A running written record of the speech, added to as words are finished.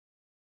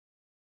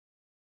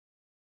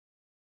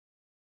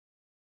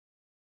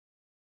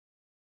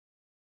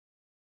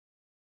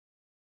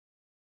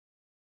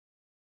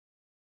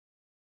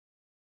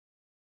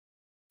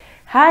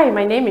Hi,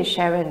 my name is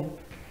Sharon.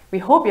 We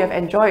hope you have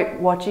enjoyed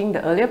watching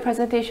the earlier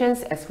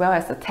presentations as well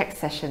as the tech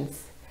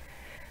sessions.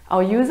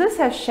 Our users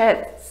have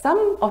shared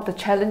some of the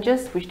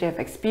challenges which they have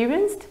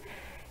experienced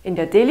in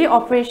their daily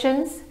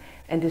operations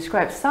and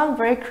described some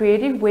very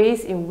creative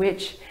ways in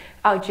which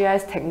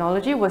ArcGIS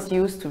technology was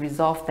used to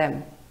resolve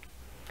them.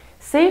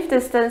 Safe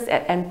Distance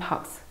at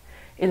NParks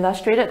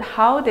illustrated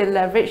how they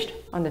leveraged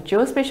on the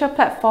geospatial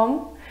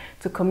platform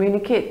to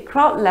communicate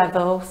crowd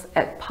levels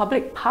at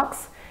public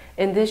parks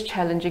in this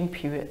challenging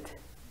period.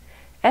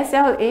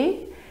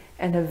 SLA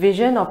and the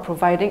vision of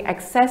providing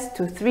access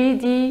to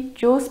 3D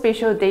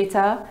geospatial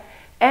data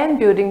and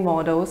building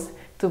models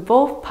to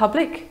both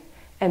public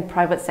and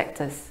private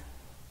sectors.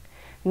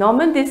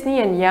 Norman Disney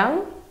and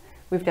Young,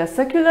 with their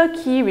Circular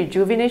Key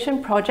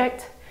Rejuvenation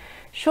project,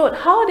 showed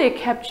how they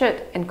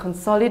captured and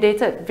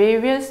consolidated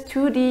various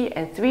 2D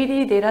and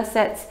 3D data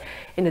sets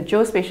in the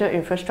geospatial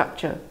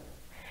infrastructure.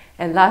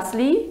 And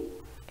lastly,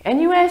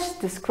 NUS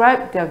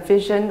described their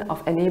vision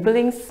of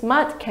enabling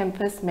smart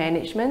campus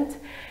management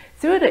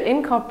through the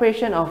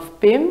incorporation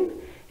of BIM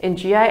in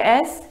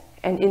GIS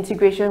and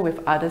integration with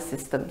other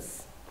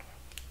systems.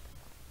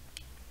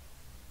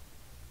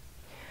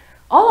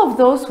 All of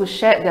those who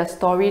shared their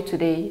story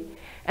today,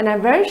 and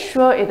I'm very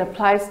sure it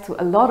applies to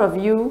a lot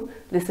of you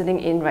listening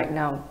in right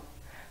now,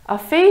 are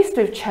faced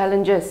with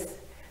challenges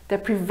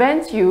that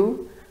prevent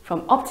you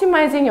from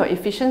optimizing your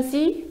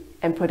efficiency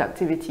and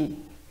productivity.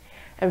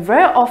 And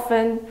very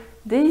often,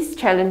 these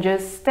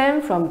challenges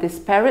stem from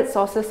disparate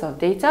sources of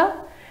data,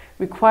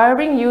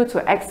 requiring you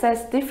to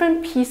access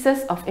different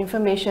pieces of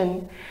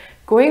information,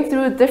 going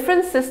through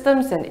different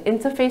systems and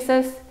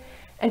interfaces,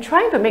 and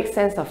trying to make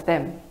sense of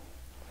them,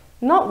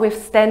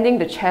 notwithstanding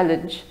the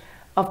challenge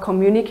of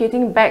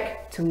communicating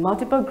back to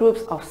multiple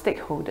groups of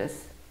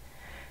stakeholders.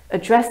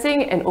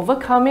 Addressing and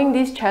overcoming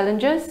these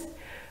challenges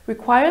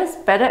requires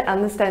better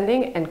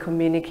understanding and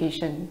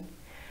communication.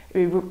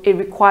 It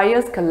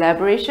requires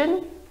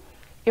collaboration.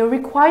 It will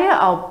require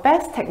our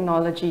best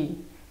technology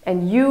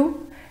and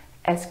you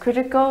as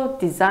critical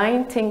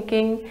design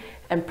thinking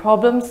and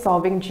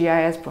problem-solving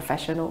GIS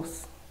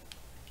professionals.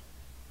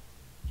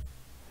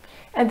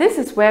 And this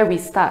is where we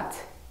start,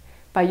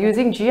 by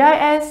using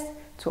GIS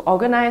to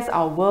organize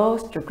our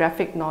world's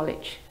geographic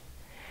knowledge.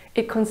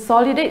 It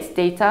consolidates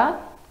data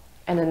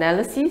and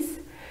analyses,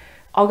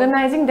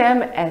 organizing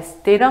them as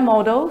data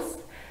models,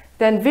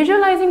 then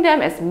visualizing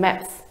them as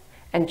maps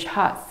and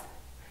charts,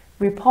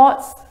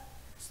 reports,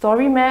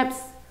 story maps,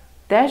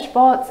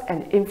 dashboards,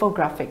 and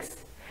infographics.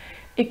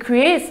 It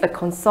creates a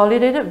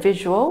consolidated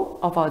visual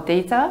of our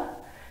data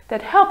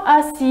that help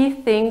us see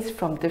things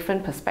from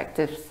different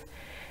perspectives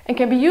and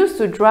can be used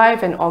to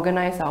drive and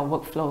organize our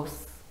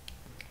workflows.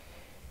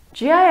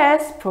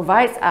 GIS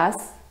provides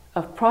us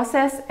a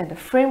process and a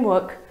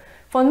framework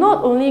for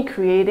not only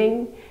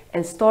creating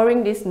and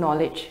storing this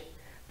knowledge,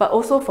 but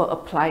also for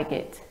applying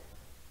it.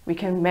 We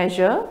can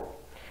measure,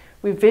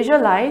 we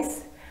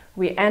visualize,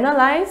 we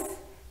analyze,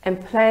 and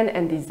plan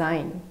and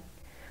design.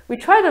 We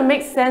try to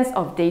make sense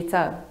of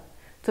data,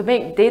 to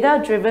make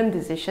data-driven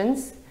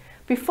decisions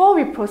before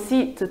we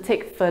proceed to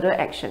take further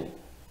action.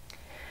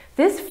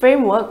 This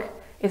framework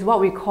is what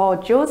we call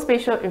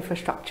geospatial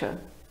infrastructure.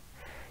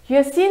 You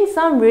have seen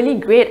some really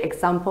great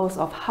examples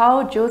of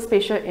how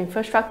geospatial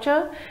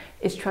infrastructure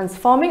is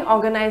transforming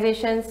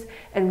organizations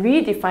and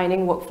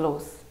redefining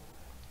workflows.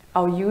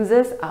 Our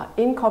users are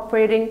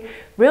incorporating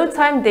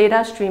real-time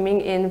data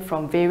streaming in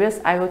from various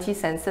IoT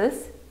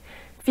sensors,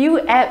 view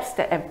apps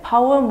that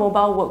empower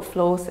mobile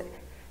workflows,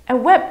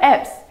 and web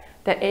apps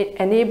that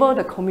enable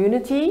the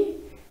community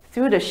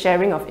through the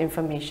sharing of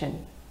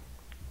information.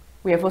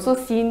 We have also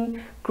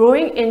seen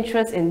growing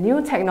interest in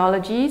new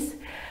technologies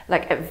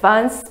like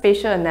advanced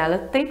spatial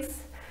analytics,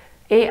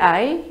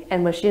 AI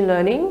and machine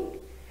learning,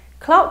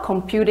 cloud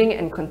computing,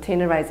 and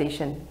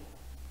containerization.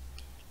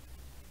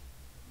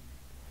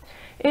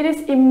 It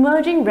is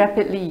emerging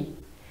rapidly,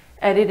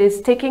 and it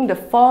is taking the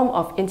form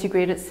of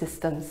integrated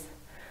systems,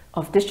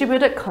 of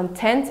distributed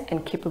content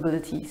and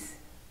capabilities.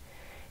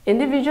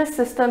 Individual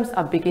systems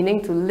are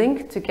beginning to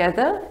link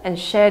together and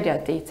share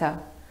their data,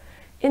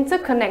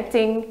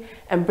 interconnecting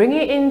and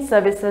bringing in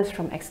services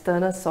from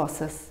external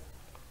sources.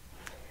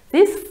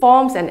 This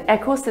forms an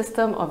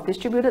ecosystem of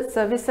distributed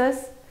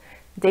services,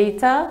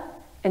 data,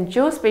 and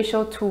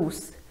geospatial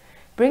tools,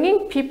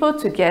 bringing people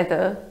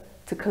together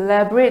to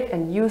collaborate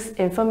and use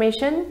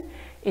information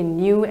in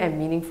new and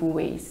meaningful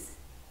ways.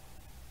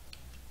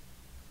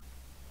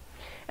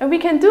 And we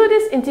can do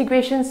this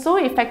integration so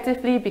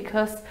effectively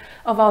because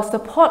of our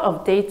support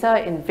of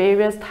data in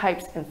various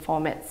types and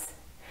formats.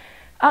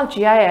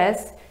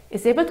 ArcGIS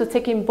is able to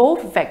take in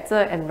both vector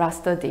and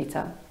raster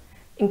data,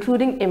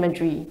 including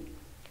imagery,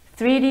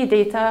 3D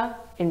data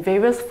in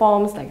various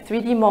forms like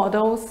 3D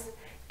models,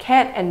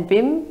 CAD and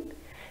BIM,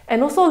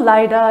 and also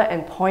LiDAR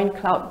and point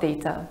cloud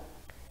data.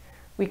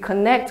 We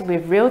connect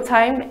with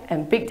real-time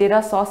and big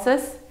data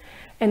sources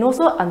and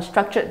also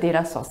unstructured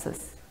data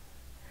sources.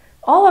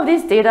 All of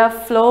these data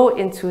flow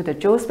into the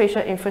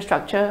geospatial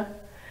infrastructure,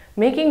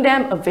 making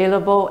them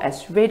available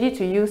as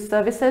ready-to-use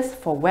services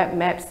for web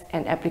maps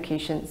and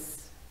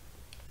applications.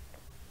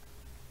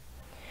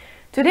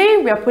 Today,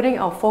 we are putting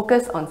our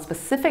focus on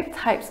specific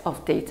types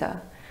of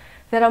data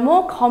that are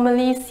more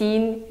commonly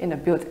seen in a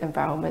built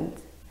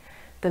environment.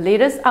 The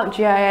latest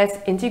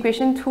ArcGIS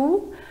integration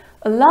tool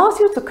allows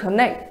you to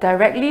connect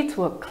directly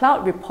to a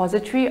cloud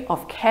repository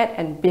of CAD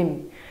and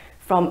BIM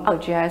from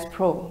ArcGIS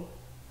Pro.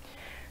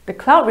 The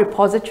cloud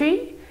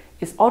repository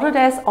is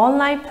Autodesk's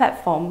online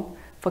platform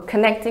for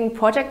connecting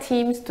project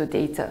teams to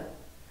data,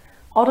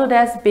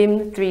 Autodesk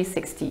BIM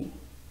 360.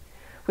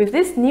 With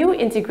this new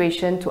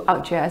integration to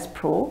ArcGIS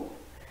Pro,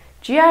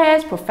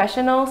 GIS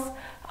professionals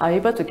are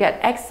able to get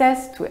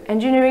access to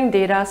engineering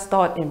data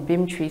stored in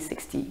BIM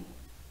 360.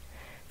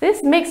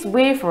 This makes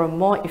way for a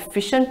more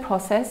efficient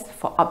process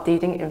for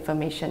updating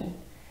information.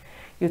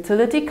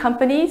 Utility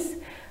companies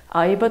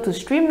are able to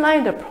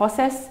streamline the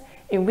process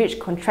in which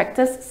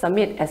contractors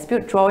submit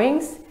as-built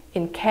drawings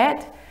in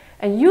CAD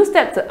and use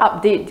that to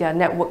update their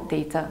network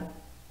data.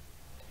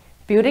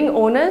 Building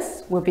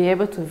owners will be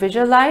able to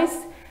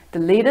visualize the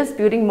latest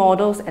building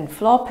models and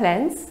floor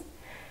plans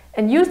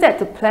and use that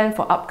to plan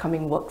for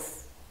upcoming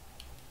works.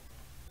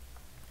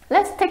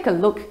 Let's take a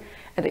look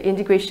at the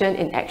integration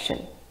in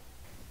action.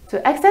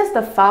 To access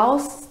the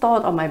files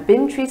stored on my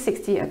BIM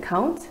 360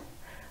 account,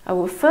 I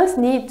will first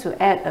need to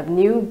add a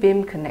new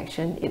BIM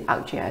connection in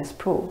ArcGIS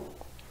Pro.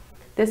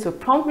 This will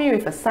prompt me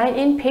with a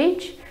sign-in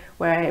page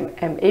where I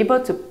am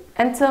able to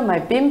enter my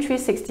BIM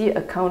 360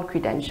 account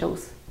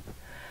credentials.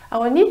 I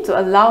will need to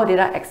allow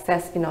data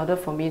access in order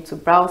for me to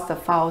browse the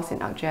files in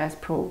ArcGIS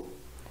Pro.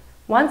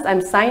 Once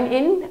I'm signed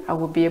in, I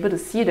will be able to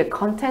see the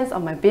contents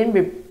of my BIM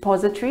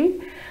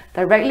repository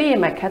directly in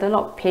my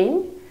catalog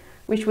pane,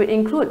 which would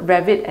include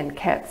Revit and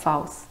CAD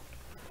files.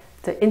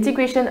 The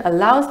integration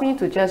allows me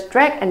to just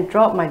drag and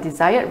drop my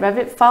desired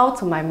Revit file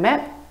to my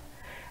map,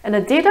 and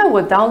the data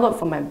will download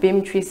from my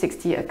BIM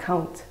 360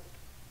 account.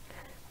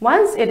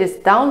 Once it is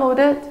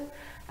downloaded,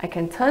 I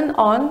can turn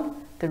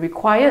on the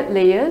required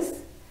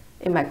layers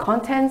in my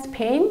contents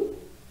pane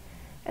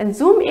and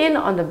zoom in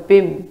on the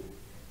BIM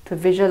to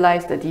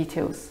visualize the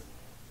details.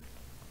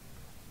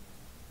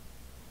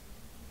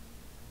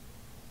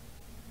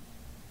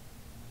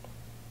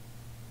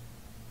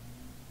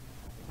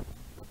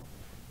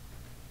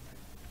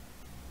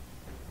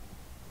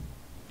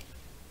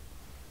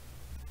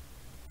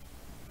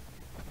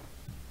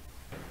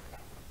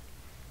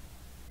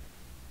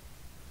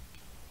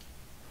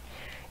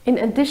 In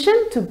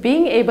addition to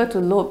being able to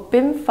load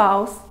BIM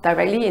files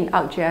directly in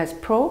ArcGIS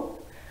Pro,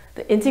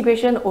 the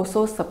integration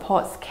also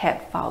supports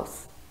CAD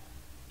files.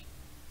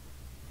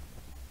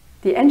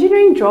 The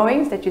engineering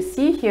drawings that you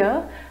see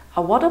here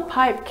are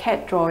waterpipe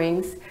CAD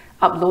drawings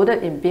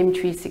uploaded in BIM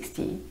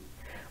 360.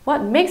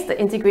 What makes the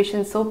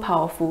integration so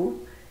powerful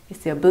is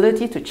the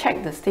ability to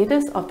check the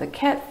status of the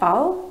CAD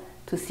file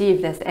to see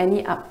if there's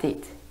any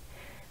update.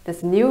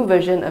 There's a new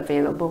version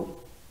available.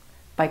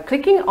 By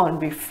clicking on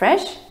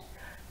Refresh,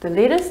 the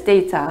latest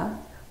data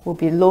will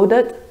be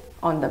loaded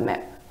on the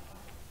map.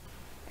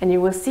 And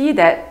you will see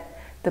that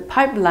the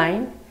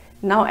pipeline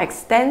now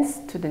extends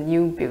to the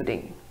new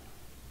building.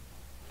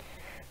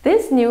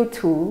 This new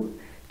tool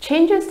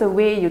changes the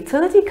way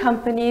utility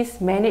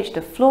companies manage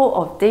the flow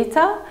of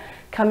data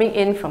coming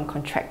in from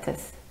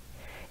contractors.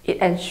 It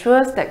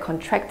ensures that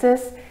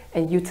contractors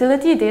and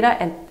utility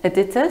data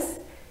editors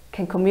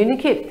can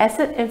communicate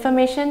asset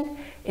information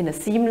in a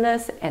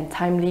seamless and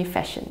timely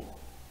fashion.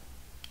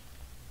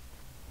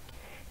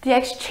 The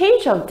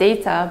exchange of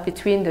data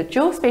between the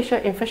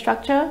geospatial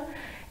infrastructure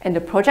and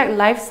the project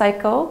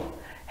lifecycle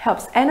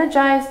helps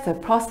energize the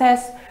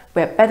process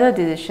where better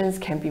decisions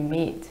can be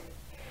made.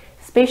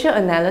 Spatial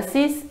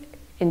analyses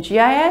in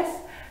GIS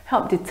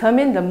help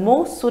determine the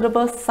most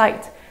suitable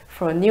site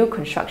for a new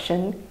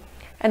construction,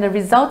 and the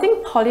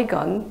resulting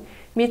polygon,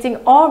 meeting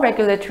all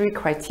regulatory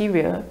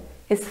criteria,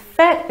 is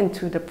fed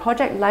into the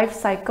project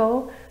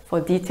lifecycle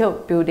for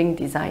detailed building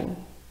design.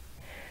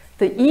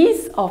 The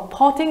ease of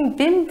porting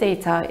BIM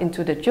data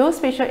into the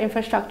geospatial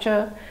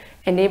infrastructure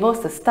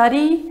enables the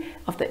study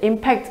of the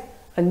impact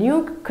a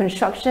new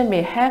construction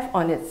may have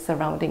on its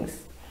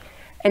surroundings,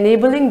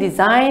 enabling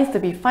designs to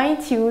be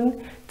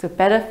fine-tuned to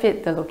better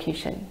fit the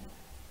location.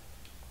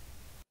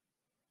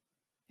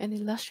 An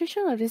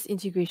illustration of this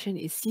integration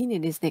is seen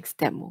in this next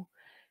demo.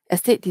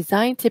 Estate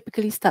design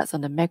typically starts on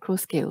the macro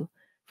scale,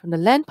 from the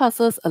land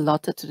parcels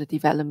allotted to the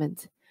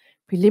development.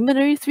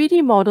 Preliminary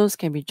 3D models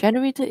can be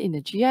generated in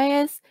the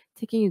GIS,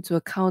 taking into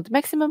account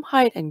maximum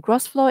height and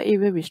gross floor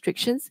area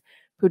restrictions,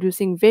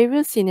 producing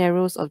various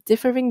scenarios of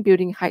differing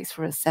building heights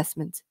for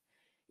assessment.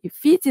 It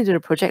feeds into the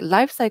project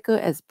lifecycle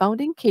as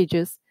bounding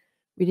cages,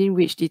 within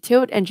which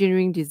detailed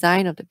engineering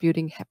design of the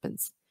building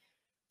happens.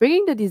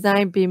 Bringing the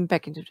design BIM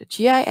back into the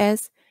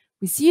GIS,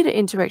 we see the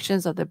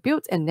interactions of the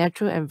built and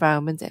natural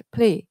environments at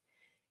play.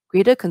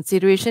 Greater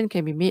consideration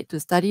can be made to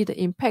study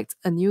the impact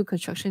a new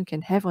construction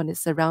can have on its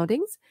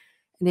surroundings,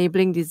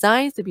 enabling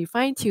designs to be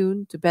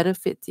fine-tuned to better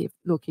fit the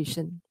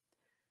location.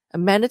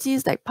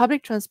 Amenities like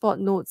public transport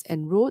nodes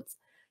and roads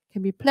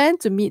can be planned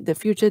to meet the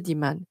future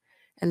demand,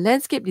 and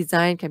landscape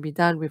design can be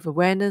done with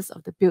awareness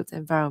of the built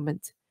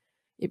environment.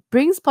 It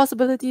brings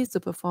possibilities to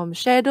perform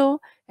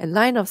shadow and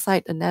line of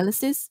sight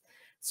analysis,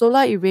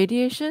 solar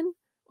irradiation,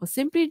 or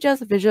simply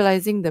just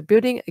visualizing the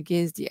building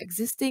against the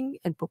existing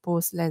and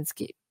proposed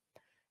landscape.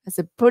 As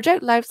the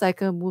project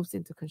lifecycle moves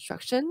into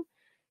construction,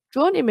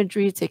 drone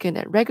imagery taken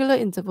at regular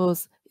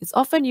intervals is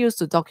often used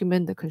to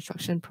document the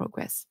construction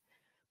progress.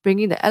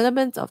 Bringing the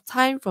elements of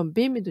time from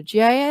BIM into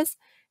GIS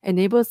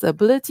enables the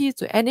ability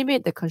to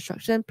animate the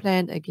construction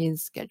plan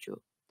against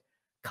schedule.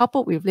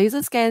 Coupled with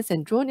laser scans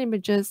and drone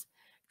images,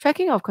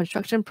 tracking of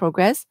construction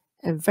progress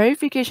and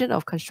verification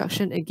of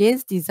construction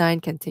against design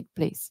can take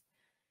place.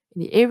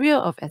 In the area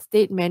of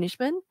estate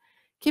management,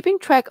 keeping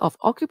track of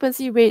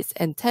occupancy rates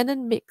and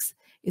tenant mix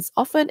is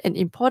often an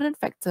important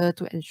factor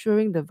to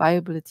ensuring the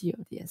viability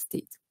of the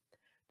estate.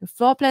 The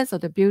floor plans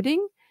of the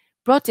building,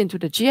 brought into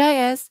the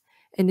GIS,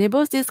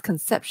 enables this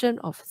conception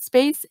of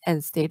space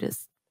and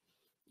status.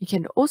 It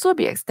can also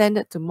be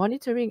extended to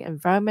monitoring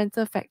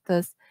environmental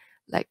factors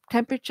like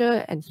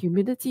temperature and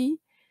humidity,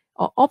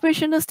 or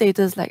operational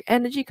status like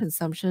energy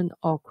consumption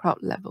or crowd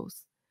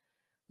levels.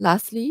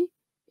 Lastly,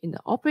 in the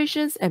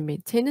operations and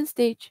maintenance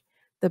stage,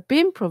 the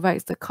BIM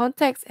provides the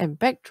context and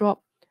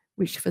backdrop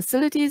which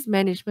facilities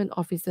management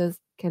officers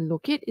can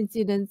locate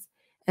incidents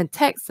and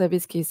tag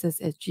service cases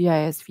as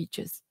GIS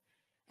features,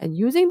 and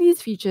using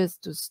these features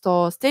to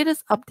store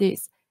status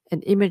updates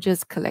and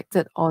images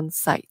collected on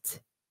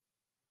site.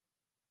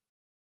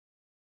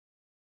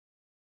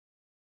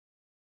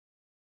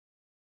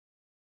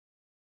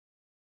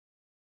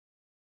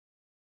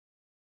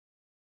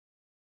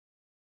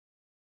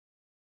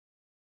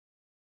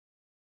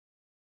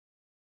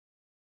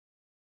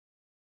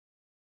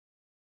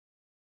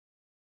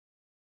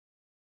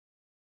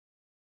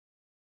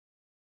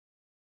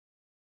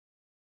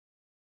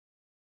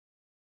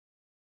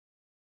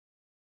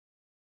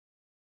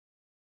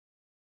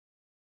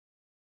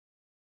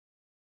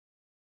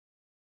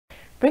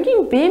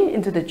 Bringing BIM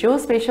into the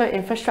geospatial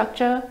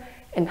infrastructure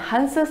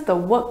enhances the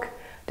work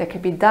that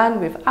can be done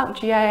with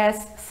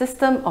ArcGIS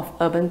system of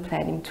urban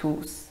planning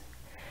tools.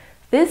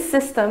 This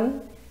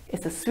system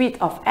is a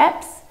suite of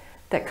apps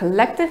that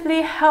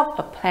collectively help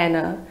a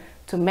planner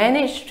to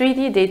manage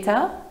 3D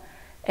data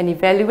and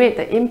evaluate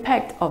the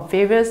impact of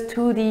various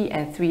 2D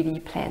and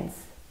 3D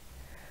plans.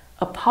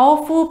 A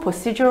powerful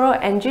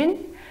procedural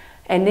engine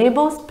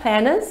enables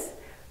planners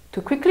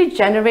to quickly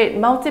generate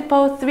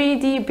multiple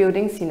 3D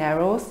building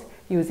scenarios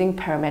using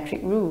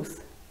parametric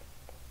rules.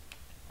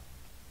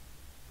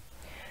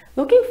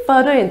 Looking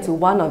further into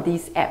one of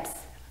these apps,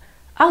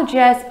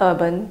 ArcGIS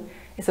Urban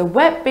is a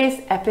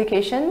web-based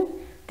application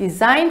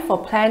designed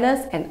for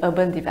planners and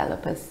urban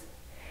developers.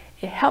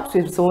 It helps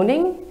with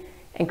zoning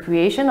and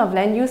creation of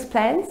land use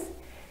plans.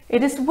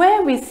 It is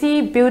where we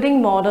see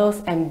building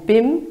models and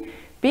BIM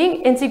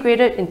being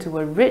integrated into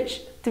a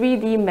rich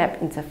 3D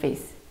map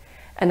interface.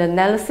 An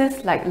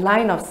analysis like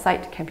line of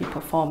sight can be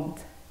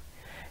performed.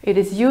 It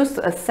is used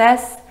to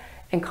assess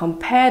and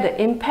compare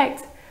the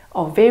impact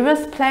of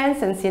various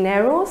plans and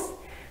scenarios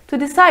to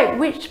decide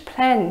which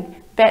plan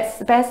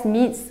best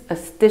meets a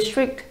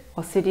district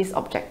or city's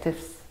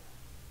objectives.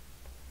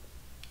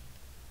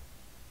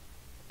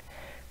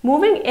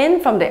 Moving in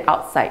from the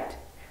outside,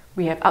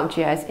 we have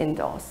ArcGIS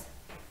Indoors.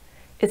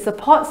 It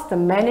supports the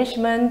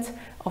management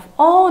of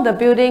all the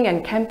building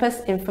and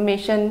campus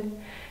information,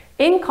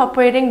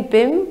 incorporating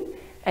BIM,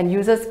 and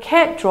uses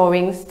CAD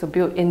drawings to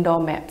build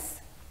indoor maps.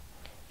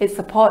 It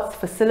supports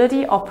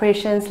facility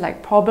operations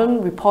like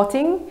problem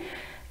reporting,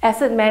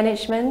 asset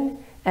management,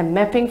 and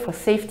mapping for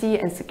safety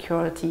and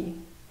security.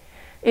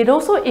 It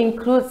also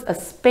includes a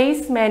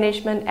space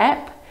management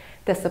app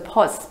that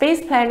supports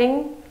space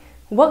planning,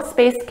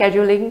 workspace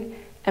scheduling,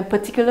 and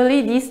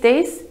particularly these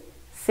days,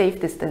 safe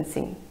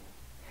distancing.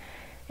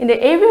 In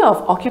the area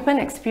of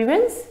occupant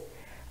experience,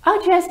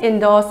 ArcGIS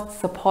Indoors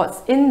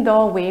supports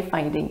indoor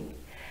wayfinding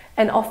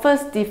and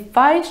offers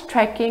device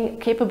tracking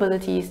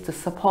capabilities to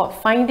support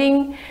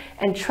finding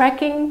and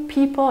tracking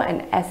people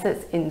and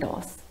assets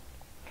indoors.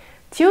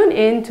 Tune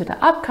in to the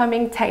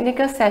upcoming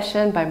technical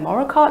session by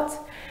Morocott,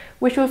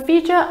 which will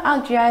feature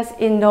ArcGIS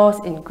Indoors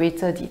in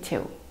greater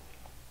detail.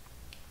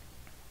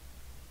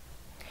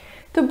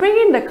 To bring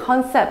in the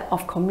concept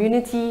of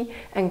community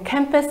and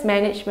campus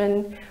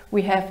management,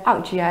 we have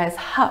ArcGIS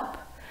Hub,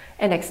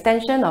 an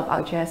extension of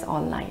ArcGIS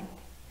Online.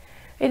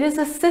 It is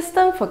a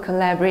system for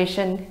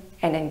collaboration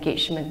and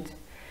engagement,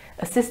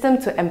 a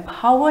system to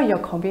empower your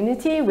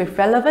community with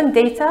relevant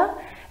data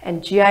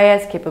and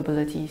GIS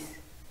capabilities.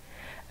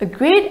 A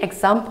great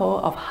example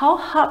of how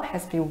Hub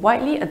has been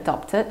widely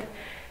adopted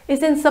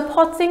is in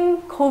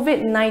supporting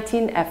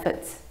COVID-19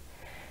 efforts.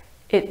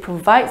 It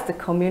provides the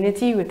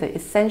community with the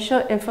essential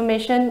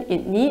information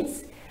it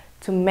needs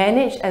to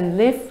manage and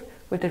live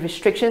with the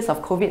restrictions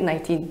of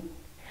COVID-19,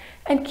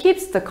 and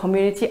keeps the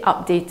community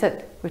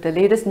updated with the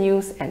latest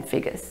news and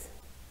figures.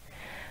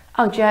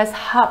 ArcGIS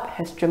Hub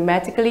has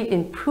dramatically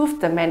improved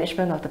the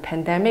management of the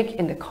pandemic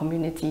in the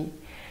community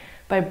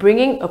by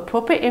bringing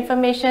appropriate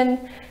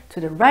information to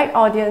the right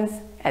audience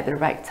at the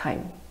right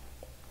time.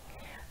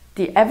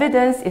 The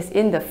evidence is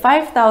in the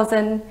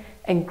 5,000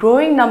 and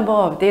growing number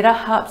of data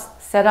hubs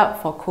set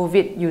up for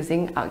COVID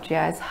using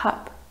ArcGIS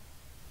Hub.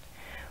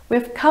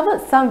 We've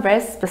covered some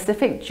very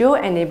specific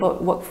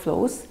geo-enabled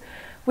workflows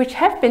which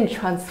have been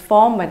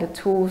transformed by the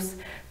tools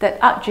that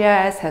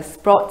ArcGIS has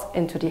brought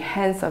into the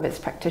hands of its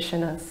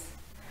practitioners,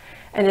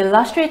 and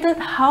illustrated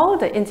how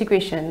the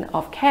integration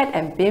of CAD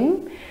and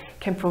BIM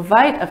can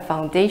provide a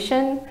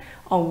foundation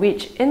on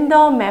which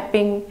indoor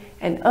mapping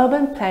and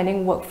urban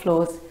planning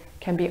workflows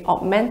can be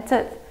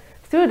augmented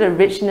through the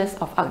richness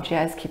of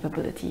ArcGIS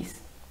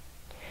capabilities.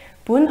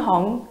 Boon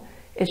Hong,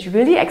 it's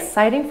really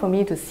exciting for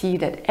me to see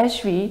that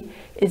Esri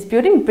is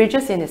building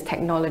bridges in its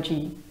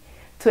technology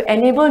to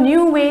enable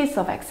new ways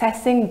of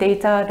accessing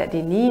data that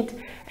they need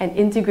and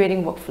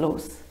integrating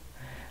workflows.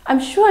 I'm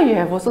sure you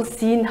have also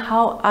seen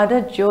how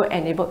other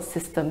geo-enabled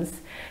systems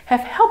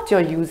have helped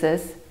your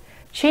users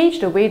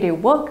change the way they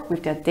work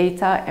with their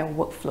data and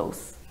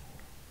workflows.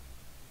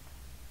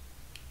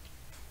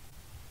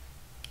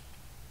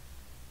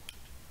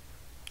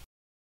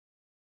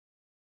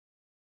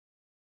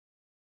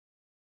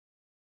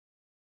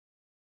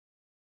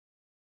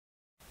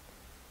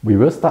 We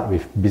will start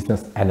with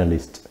Business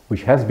Analyst,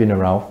 which has been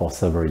around for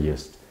several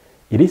years.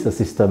 It is a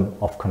system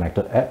of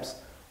connected apps,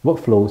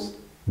 workflows,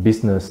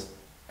 business,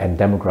 and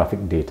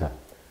demographic data.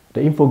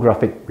 The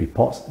infographic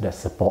reports that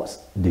supports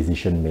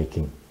decision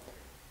making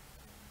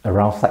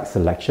around site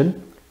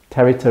selection,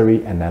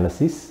 territory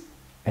analysis,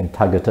 and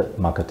targeted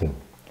marketing.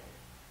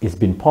 It's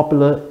been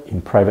popular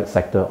in private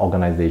sector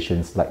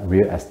organizations like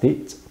real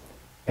estate,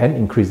 and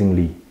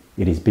increasingly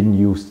it is being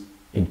used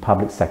in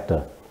public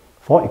sector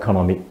for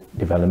economic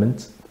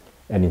development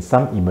and in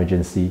some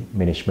emergency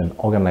management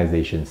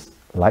organizations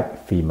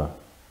like FEMA.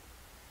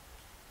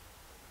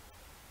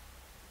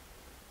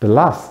 The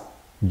last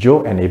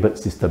geo-enabled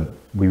system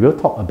we will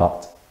talk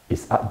about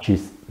is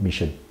ArcGIS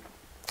Mission.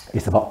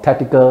 It's about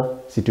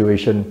tactical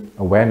situation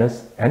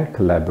awareness and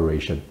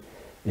collaboration.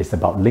 It's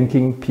about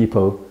linking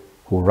people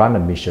who run a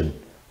mission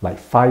like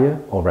fire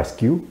or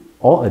rescue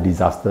or a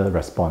disaster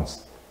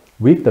response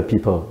with the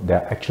people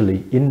that are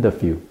actually in the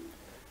field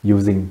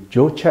using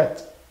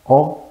GeoChat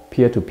or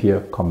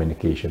peer-to-peer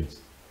communications.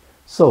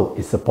 So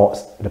it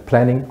supports the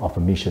planning of a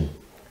mission,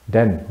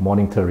 then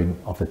monitoring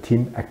of the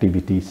team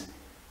activities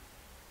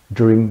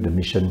during the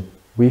mission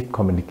with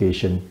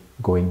communication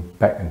going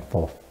back and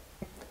forth,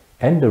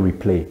 and the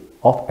replay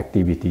of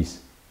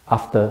activities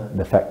after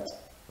the fact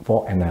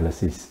for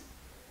analysis.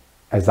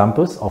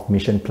 Examples of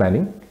mission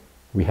planning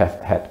we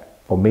have had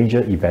for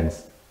major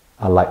events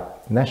are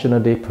like National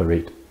Day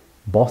Parade,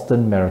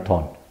 Boston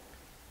Marathon.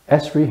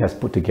 Esri has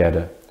put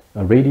together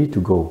a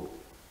ready-to-go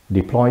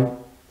deploy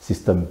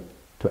system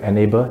to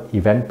enable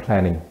event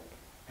planning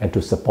and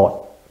to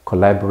support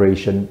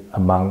collaboration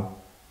among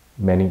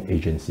many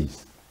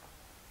agencies.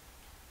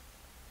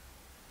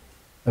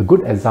 A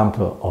good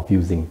example of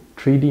using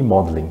 3D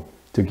modeling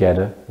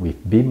together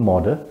with BIM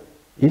model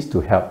is to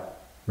help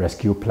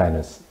rescue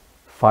planners,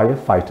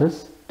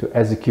 firefighters to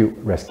execute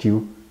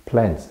rescue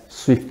plans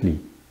swiftly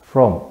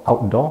from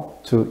outdoor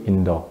to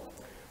indoor.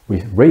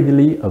 With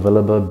readily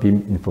available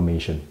BIM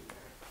information,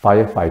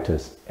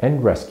 firefighters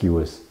and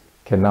rescuers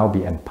can now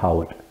be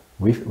empowered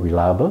with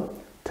reliable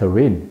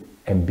terrain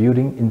and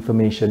building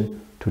information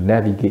to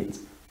navigate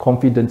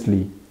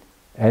confidently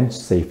and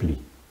safely.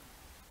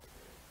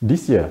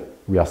 This year,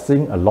 we are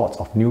seeing a lot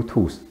of new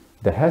tools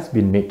that has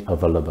been made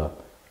available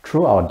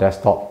through our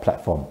desktop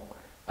platform,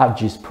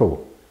 ArcGIS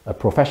Pro, a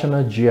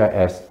professional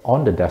GIS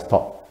on the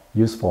desktop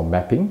used for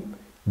mapping,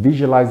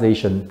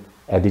 visualization,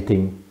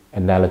 editing,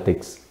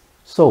 analytics.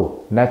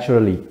 So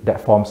naturally,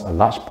 that forms a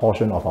large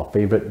portion of our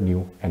favorite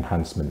new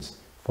enhancements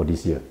for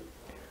this year.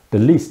 The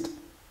list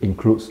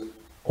includes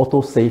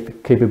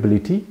autosave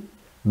capability,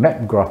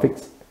 map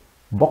graphics,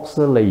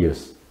 voxel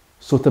layers,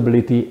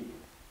 suitability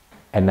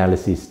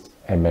analysis,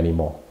 and many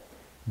more.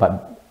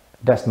 But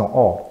that's not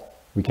all.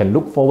 We can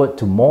look forward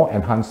to more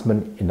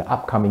enhancement in the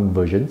upcoming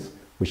versions,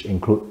 which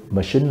include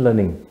machine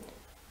learning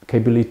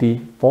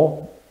capability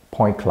for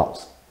point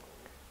clouds,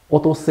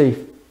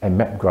 autosave and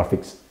map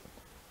graphics,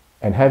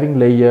 and having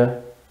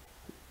layer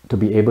to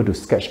be able to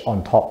sketch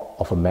on top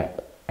of a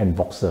map and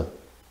voxel.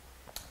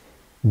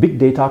 Big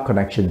data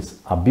connections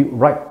are built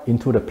right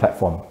into the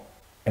platform,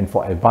 and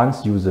for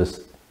advanced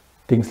users,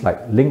 things like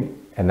link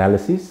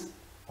analysis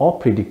or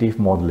predictive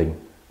modeling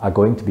are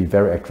going to be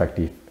very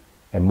attractive,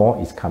 and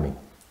more is coming.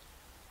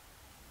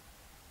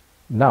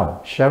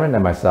 Now, Sharon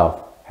and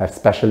myself have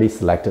specially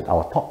selected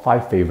our top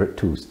 5 favorite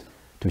tools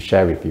to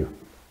share with you.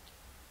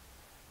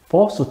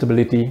 For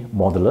Suitability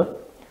Modeler,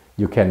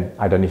 you can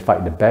identify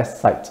the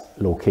best site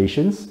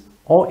locations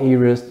or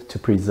areas to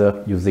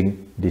preserve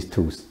using these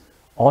tools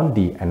on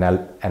the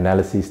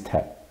Analysis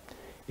tab.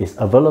 It's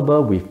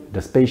available with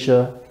the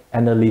Spatial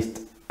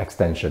Analyst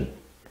extension.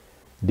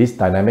 This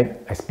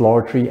dynamic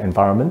exploratory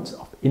environment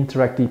of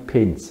interactive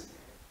panes,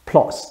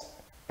 plots,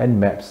 and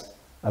maps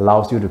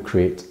allows you to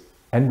create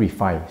and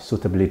refine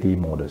suitability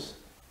models.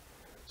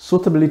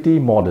 Suitability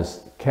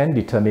models can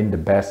determine the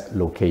best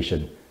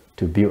location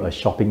to build a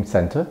shopping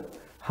center,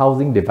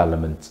 housing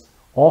development,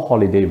 or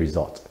holiday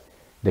resorts.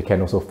 They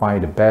can also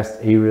find the best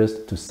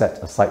areas to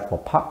set aside for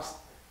parks,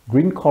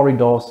 green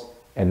corridors,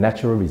 and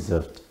natural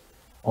reserves,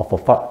 or for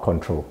flood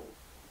control.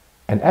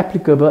 An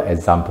applicable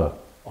example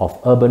of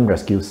urban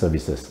rescue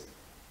services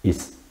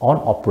is on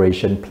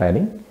operation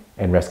planning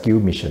and rescue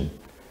mission.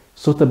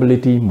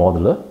 Suitability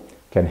modeler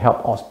can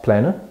help ops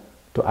planner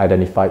to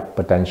identify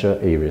potential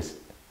areas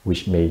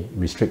which may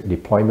restrict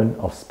deployment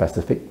of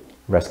specific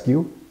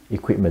rescue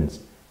equipment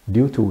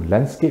due to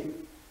landscape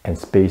and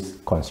space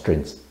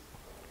constraints.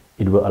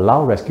 It will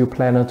allow rescue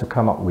planner to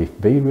come up with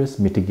various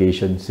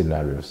mitigation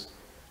scenarios.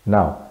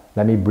 Now,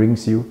 let me bring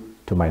you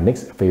to my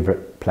next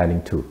favorite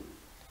planning tool.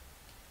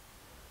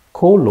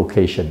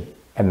 Co-location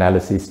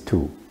analysis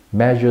tool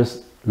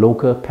measures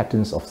local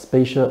patterns of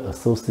spatial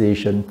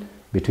association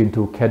between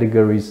two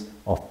categories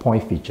of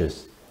point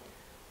features.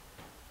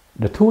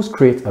 The tools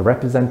create a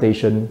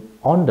representation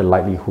on the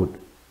likelihood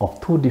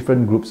of two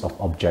different groups of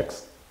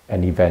objects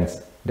and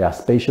events that are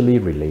spatially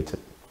related,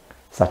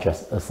 such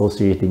as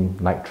associating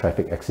night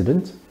traffic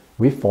accidents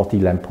with faulty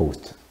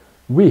lampposts.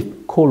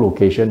 With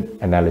co-location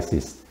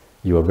analysis,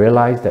 you will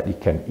realize that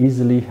it can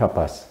easily help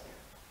us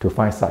to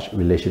find such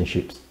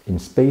relationships in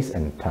space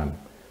and time,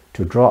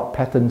 to draw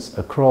patterns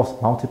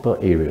across multiple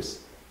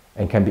areas,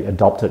 and can be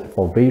adopted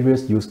for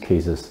various use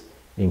cases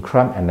in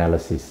crime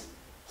analysis,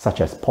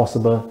 such as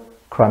possible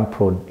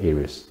crime-prone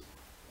areas.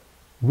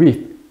 With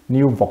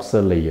new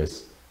voxel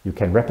layers, you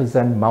can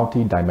represent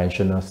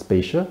multi-dimensional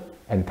spatial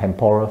and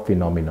temporal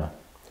phenomena.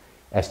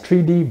 As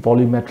 3D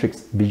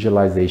volumetric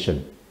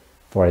visualization,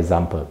 for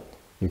example,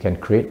 you can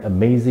create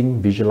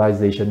amazing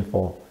visualization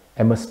for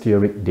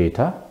atmospheric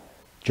data,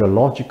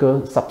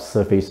 geological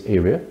subsurface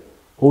area,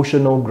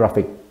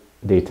 oceanographic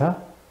data,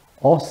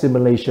 or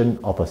simulation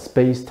of a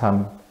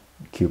space-time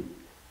cube.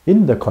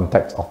 In the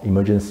context of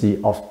emergency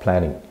ops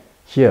planning,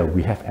 here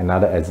we have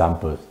another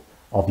example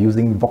of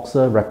using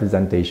voxel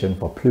representation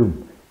for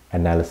plume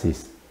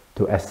analysis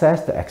to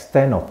assess the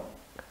extent of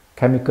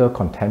chemical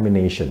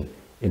contamination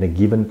in a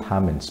given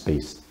time and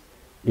space.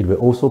 It will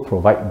also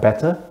provide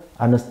better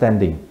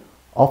understanding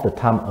of the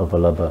time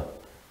available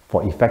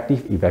for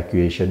effective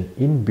evacuation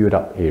in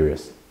built-up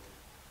areas.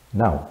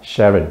 Now,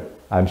 Sharon,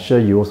 I'm sure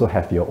you also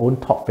have your own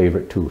top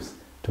favorite tools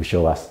to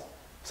show us.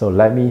 So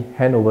let me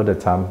hand over the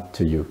time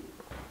to you.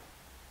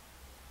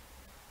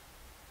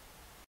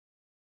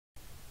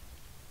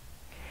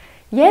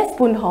 Yes,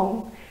 Boon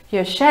Hong, you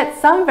have shared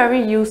some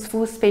very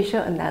useful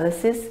spatial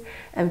analysis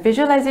and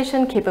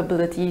visualization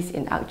capabilities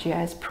in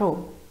ArcGIS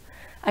Pro.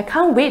 I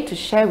can't wait to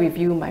share with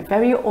you my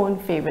very own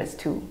favorites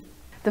too.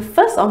 The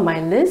first on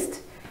my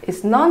list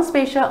is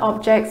non-spatial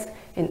objects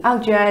in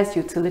ArcGIS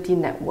Utility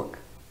Network.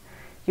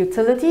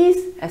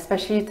 Utilities,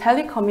 especially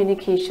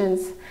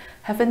telecommunications,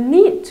 have a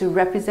need to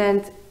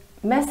represent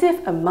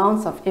massive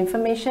amounts of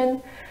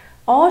information,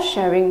 all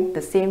sharing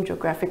the same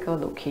geographical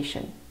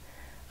location.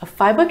 A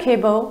fiber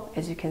cable,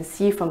 as you can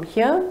see from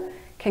here,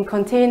 can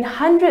contain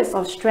hundreds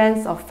of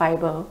strands of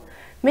fiber,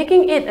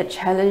 making it a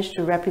challenge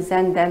to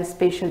represent them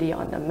spatially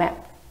on the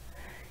map.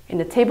 In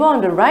the table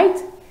on the right,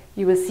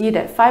 you will see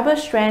that fiber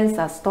strands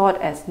are stored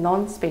as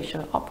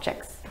non-spatial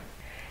objects.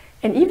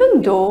 And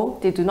even though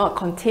they do not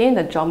contain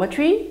the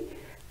geometry,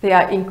 they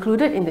are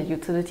included in the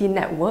utility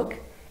network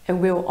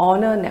and will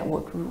honor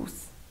network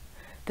rules.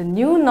 The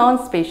new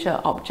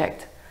non-spatial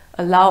object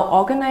allow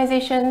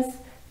organizations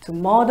to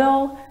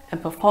model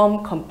and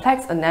perform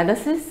complex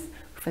analysis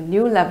with a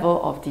new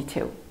level of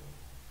detail.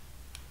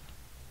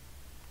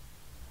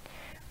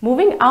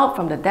 Moving out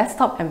from the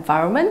desktop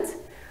environment,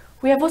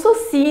 we have also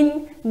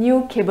seen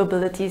new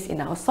capabilities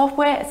in our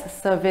software as a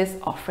service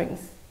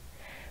offerings.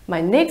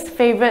 My next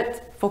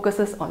favorite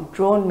focuses on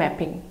drone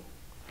mapping.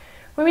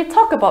 When we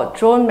talk about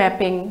drone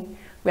mapping,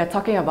 we are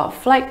talking about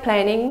flight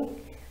planning,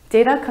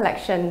 data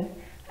collection,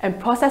 and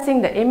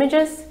processing the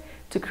images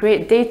to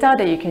create data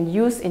that you can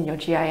use in your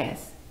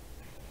GIS.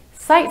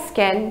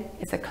 SiteScan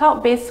is a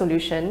cloud-based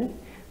solution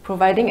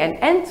providing an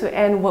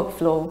end-to-end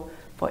workflow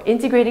for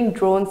integrating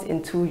drones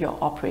into your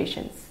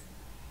operations.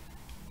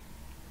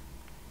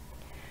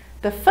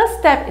 The first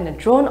step in a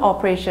drone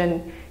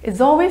operation is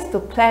always to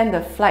plan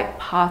the flight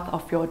path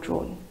of your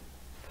drone.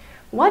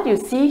 What you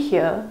see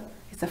here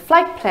is a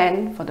flight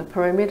plan for the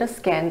perimeter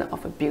scan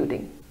of a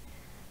building.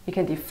 You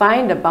can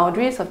define the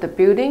boundaries of the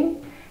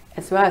building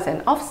as well as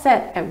an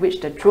offset at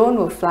which the drone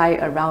will fly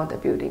around the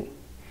building.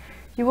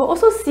 You will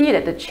also see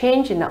that the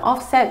change in the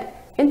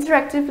offset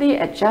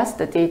interactively adjusts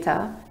the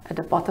data at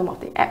the bottom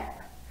of the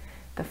app.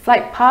 The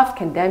flight path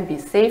can then be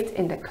saved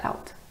in the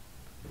cloud.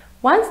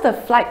 Once the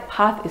flight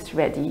path is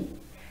ready,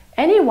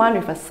 anyone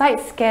with a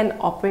SiteScan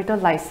operator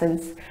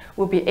license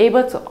will be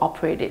able to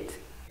operate it.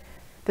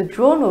 The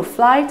drone will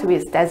fly to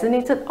its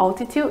designated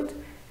altitude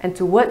and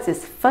towards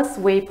its first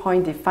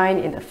waypoint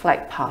defined in the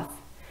flight path.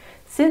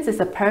 Since it's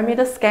a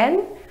perimeter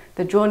scan,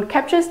 the drone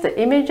captures the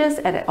images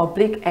at an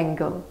oblique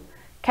angle,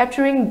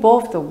 capturing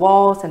both the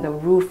walls and the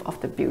roof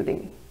of the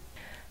building.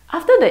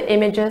 After the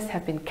images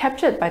have been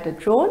captured by the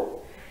drone,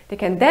 they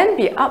can then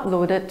be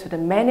uploaded to the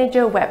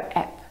Manager web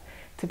app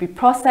to be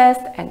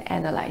processed and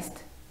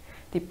analyzed.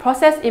 The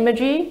process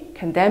imagery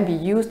can then be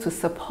used to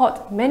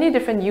support many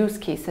different use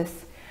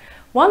cases,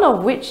 one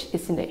of which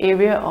is in the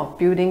area of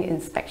building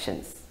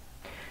inspections.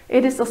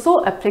 It is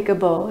also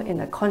applicable in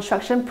a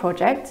construction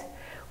project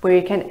where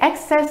you can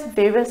access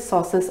various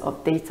sources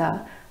of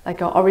data like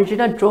your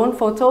original drone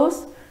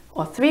photos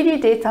or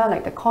 3D data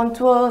like the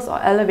contours or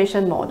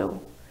elevation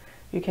model.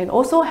 You can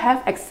also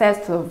have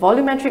access to a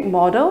volumetric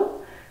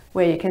model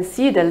where you can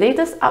see the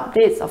latest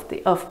updates of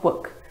the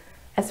earthwork,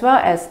 as well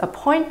as a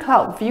point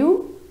cloud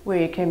view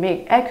where you can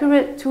make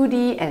accurate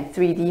 2D and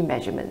 3D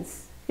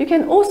measurements. You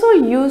can also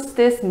use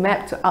this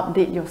map to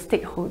update your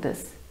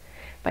stakeholders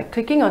by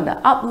clicking on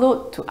the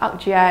Upload to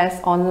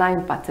ArcGIS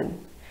Online button,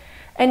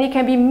 and it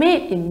can be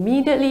made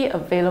immediately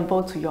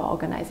available to your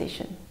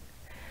organization.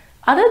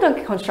 Other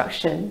than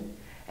construction,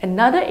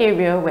 another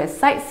area where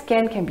site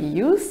scan can be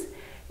used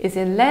is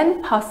in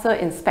land parcel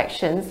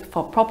inspections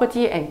for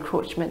property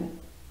encroachment.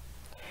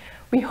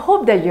 We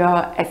hope that you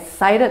are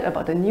excited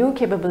about the new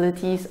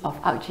capabilities of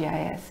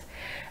ArcGIS,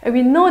 and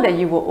we know that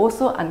you will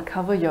also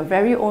uncover your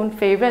very own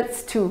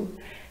favorites too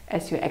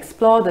as you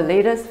explore the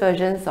latest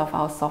versions of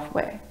our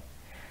software.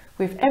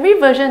 With every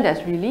version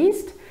that's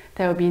released,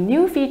 there will be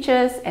new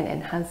features and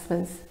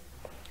enhancements.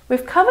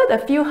 We've covered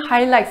a few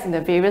highlights in the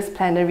various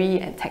plenary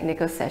and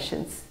technical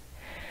sessions,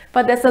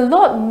 but there's a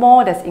lot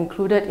more that's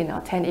included in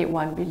our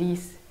 10.8.1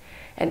 release,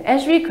 and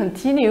Esri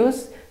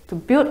continues to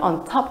build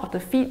on top of the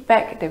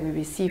feedback that we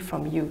receive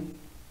from you.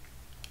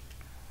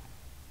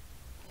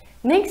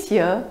 Next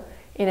year,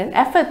 in an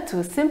effort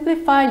to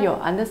simplify your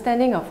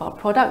understanding of our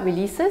product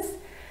releases,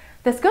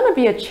 there's going to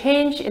be a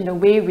change in the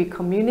way we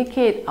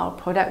communicate our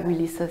product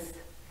releases.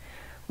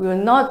 We will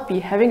not be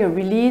having a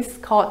release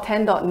called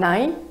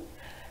 10.9,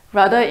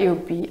 rather it will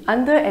be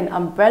under an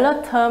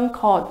umbrella term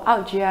called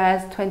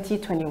ArcGIS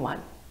 2021.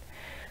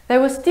 There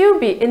will still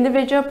be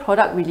individual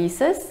product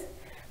releases,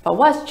 but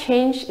what's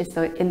changed is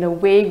in the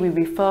way we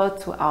refer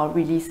to our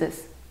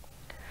releases.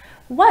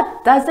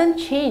 What doesn't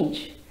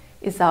change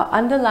is our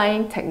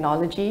underlying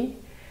technology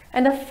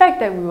and the fact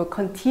that we will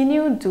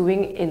continue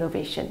doing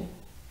innovation.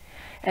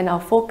 And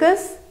our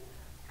focus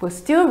will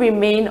still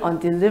remain on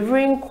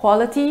delivering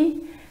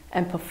quality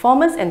and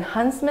performance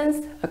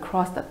enhancements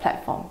across the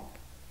platform.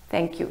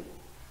 Thank you.